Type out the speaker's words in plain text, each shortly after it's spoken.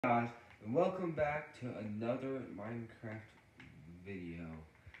Guys, and welcome back to another Minecraft video.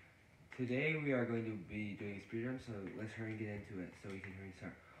 Today we are going to be doing a speedrun, so let's hurry and get into it so we can hurry and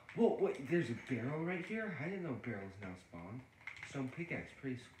start. Whoa, wait, there's a barrel right here? I didn't know barrels now spawn. Stone pickaxe,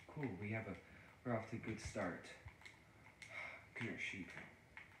 pretty cool. We're off to a good start. Come here, sheep.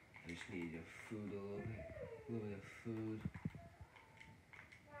 I just need food a little bit of food.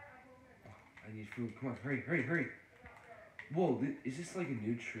 Oh, I need food, come on, hurry. Whoa, is this like a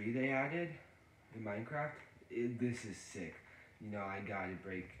new tree they added in Minecraft? This is sick. You know, I gotta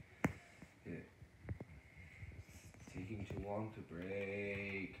break it. It's taking too long to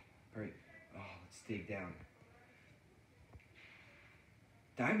break. Hurry. Oh, let's dig down.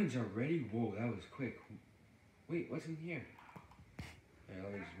 Diamonds are ready? Whoa, that was quick. Wait, what's in here? Alright,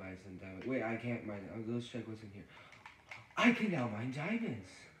 let me just mine some diamonds. Wait, I can't mine. Let's check what's in here. I can now mine diamonds.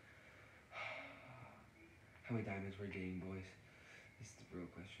 How many diamonds we're getting, boys? This is the real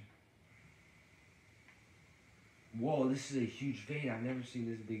question. Whoa, this is a huge vein. I've never seen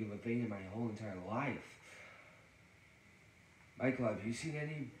this big of a vein in my whole entire life. Michael, have you seen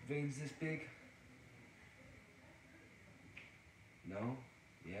any veins this big? No?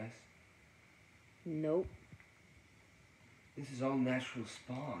 Yes? Nope. This is all natural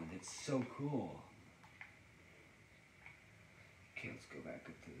spawn. It's so cool. Okay, let's go back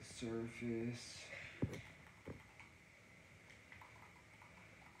up to the surface.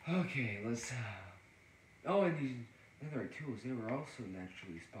 Okay, let's oh, and these netherite tools, they were also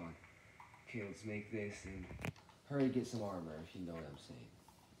naturally spawned. Okay, let's make this and hurry get some armor, if you know what I'm saying.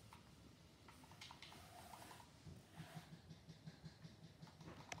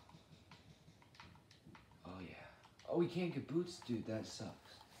 Oh yeah. Oh, we can't get boots, dude, that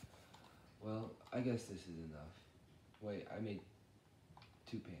sucks. Well, I guess this is enough. Wait, I made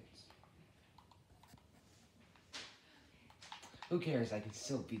 2 pants. Who cares? I can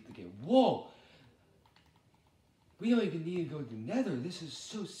still beat the game. Whoa! We don't even need to go to Nether. This is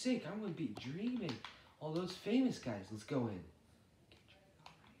so sick. I'm gonna be dreaming. All those famous guys. Let's go in.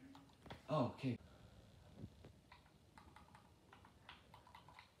 Oh, okay.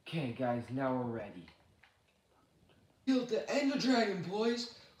 Okay, guys, now we're ready. Killed the Ender Dragon,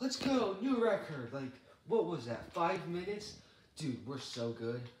 boys. Let's go. New record. Like, what was that? 5 minutes? Dude, we're so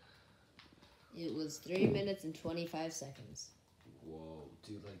good. It was 3 minutes and 25 seconds. Whoa,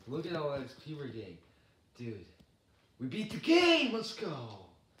 dude, like, look at all that XP we're getting. Dude, we beat the game! Let's go!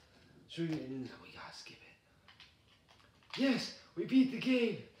 No, we gotta skip it. Yes, we beat the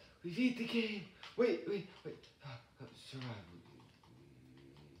game! We beat the game! Wait. Survive.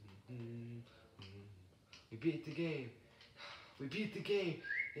 We beat the game. We beat the game,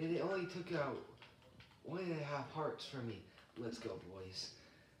 and it only took out 1.5 hearts from me. Let's go, boys.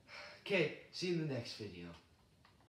 Okay, see you in the next video.